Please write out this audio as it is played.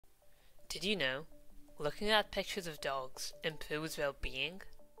Did you know, looking at pictures of dogs improves well-being?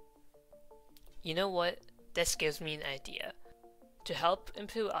 You know what? This gives me an idea. To help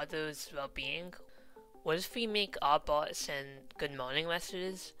improve others' well-being, what if we make our bot send good morning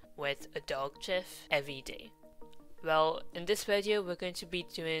messages with a dog gif every day? Well, in this video we're going to be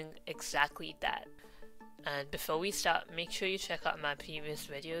doing exactly that. And before we start, make sure you check out my previous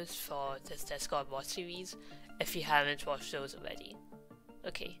videos for this Nextcord bot series if you haven't watched those already.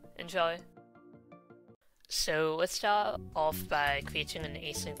 Okay, enjoy! So let's start off by creating an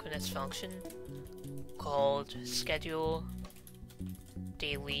asynchronous function called schedule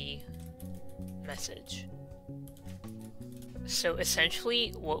daily message. So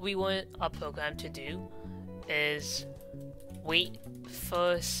essentially what we want our program to do is wait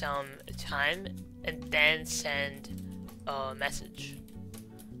for some time and then send a message,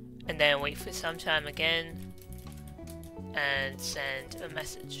 and then wait for some time again and send a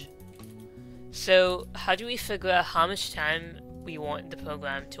message. So how do we figure out how much time we want the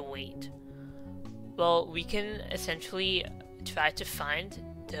program to wait? Well, we can essentially try to find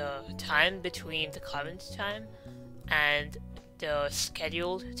the time between the current time and the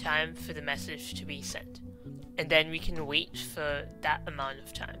scheduled time for the message to be sent, and then we can wait for that amount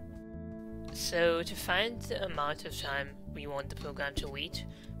of time. So to find the amount of time we want the program to wait,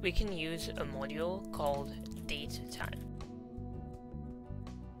 we can use a module called datetime.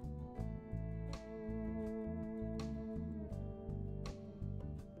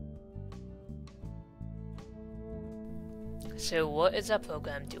 So what is our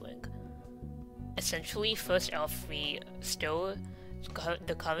program doing? Essentially, first off, we store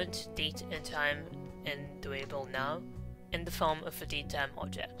the current date and time in the variable now in the form of a datetime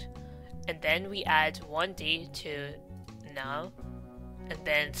object. And then we add one day to now, and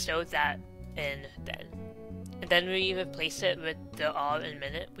then store that in then. And then we replace it with the hour and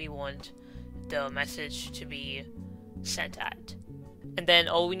minute we want the message to be sent at. And then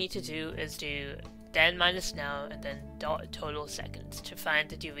all we need to do is do then minus now and then dot total seconds to find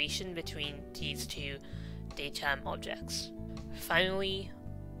the duration between these two datetime objects. Finally,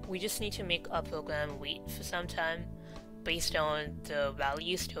 we just need to make our program wait for some time based on the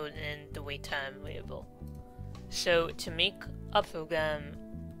value stored in the waittime variable. So to make our program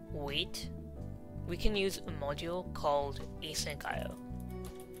wait, we can use a module called async.io.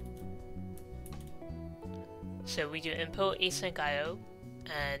 So we do import async.io,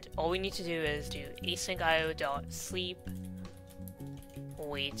 and all we need to do is do async.io.sleep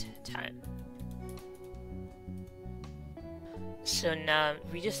wait time. So now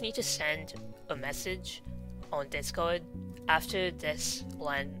we just need to send a message on Nextcord after this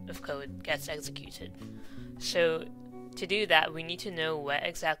line of code gets executed. So to do that, we need to know where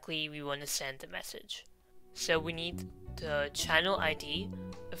exactly we want to send the message. So we need the channel ID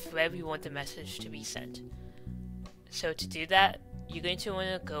of where we want the message to be sent. So to do that, you're going to want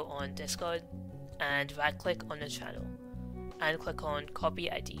to go on Nextcord and right click on the channel and click on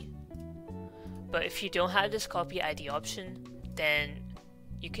copy ID. But if you don't have this copy ID option, then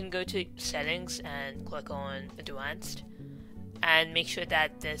you can go to settings and click on advanced and make sure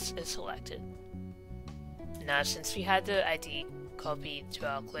that this is selected. Now since we had the ID copied to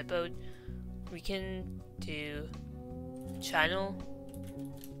our clipboard, we can do channel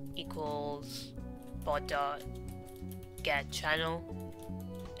equals bot.get channel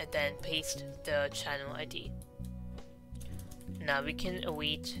and then paste the channel ID. Now we can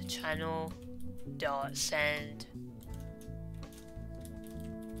await channel.send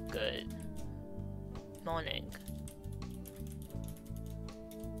good morning.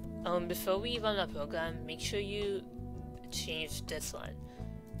 Before we run our program, make sure you change this line.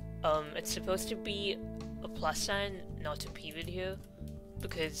 It's supposed to be a plus sign, not a period here,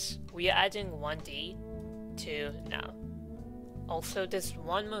 because we are adding one day to now. Also, there's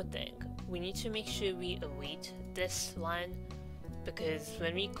one more thing. We need to make sure we await this line, because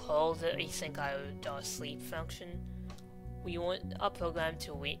when we call the async.io.sleep function, we want our program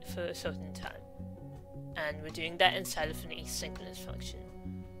to wait for a certain time, and we're doing that inside of an asynchronous function.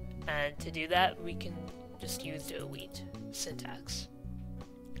 And to do that, we can just use the await syntax.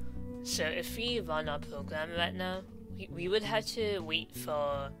 So if we run our program right now, we would have to wait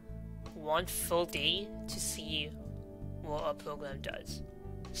for one full day to see what our program does.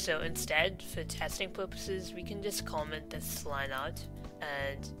 So instead, for testing purposes, we can just comment this line out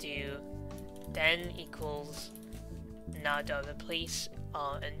and do then equals now.replace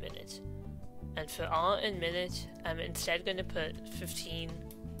hour and minute. And for hour and minute, I'm instead going to put 15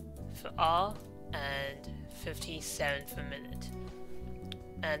 for hour and 57 for minute.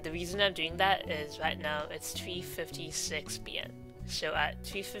 And the reason I'm doing that is right now it's 3:56 p.m. So at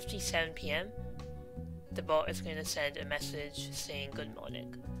 3:57 p.m., the bot is going to send a message saying good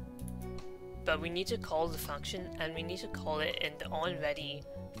morning. But we need to call the function, and we need to call it in the onReady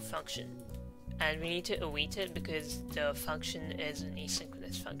function. And we need to await it because the function is an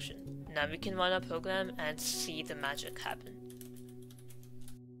asynchronous function. Now we can run our program and see the magic happen.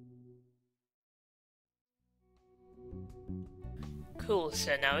 Cool,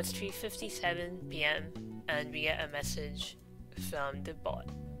 so now it's 3:57 p.m. and we get a message from the bot.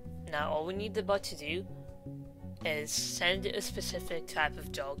 Now all we need the bot to do is send a specific type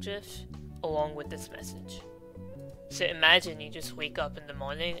of dog gif along with this message. So imagine you just wake up in the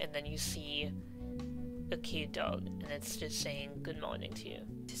morning and then you see a cute dog and it's just saying good morning to you.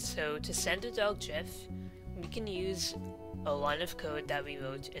 So to send a dog gif, we can use a line of code that we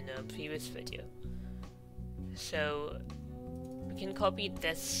wrote in a previous video. So we can copy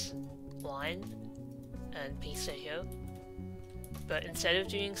this line and paste it here, but instead of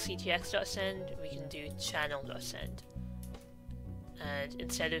doing ctx.send, we can do channel.send. And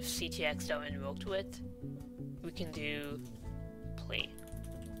instead of ctx.invoked we can do play.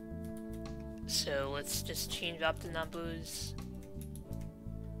 So let's just change up the numbers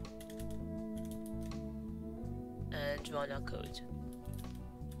and run our code.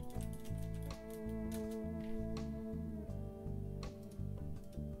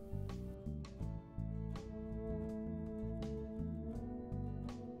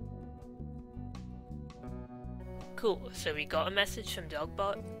 Cool, so we got a message from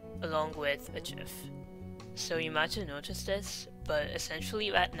Dogbot along with a GIF. So you might have noticed this, but essentially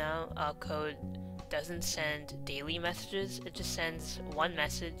right now our code doesn't send daily messages, it just sends one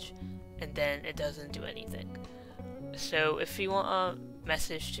message and then it doesn't do anything. So if we want our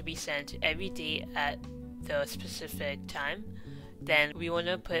message to be sent every day at the specific time, then we want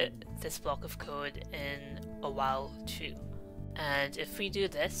to put this block of code in a while too. And if we do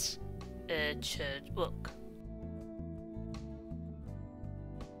this, it should work.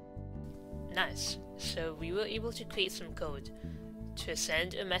 Nice. So we were able to create some code to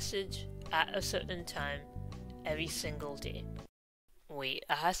send a message at a certain time every single day. Wait,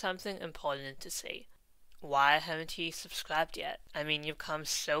 I have something important to say. Why haven't you subscribed yet? I mean, you've come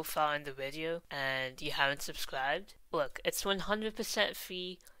so far in the video and you haven't subscribed? Look, it's 100%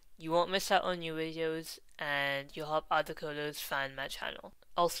 free, you won't miss out on new videos, and you'll help other coders find my channel.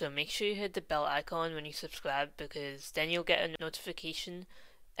 Also, make sure you hit the bell icon when you subscribe because then you'll get a notification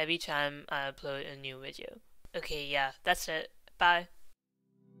every time I upload a new video. Okay, yeah, that's it. Bye.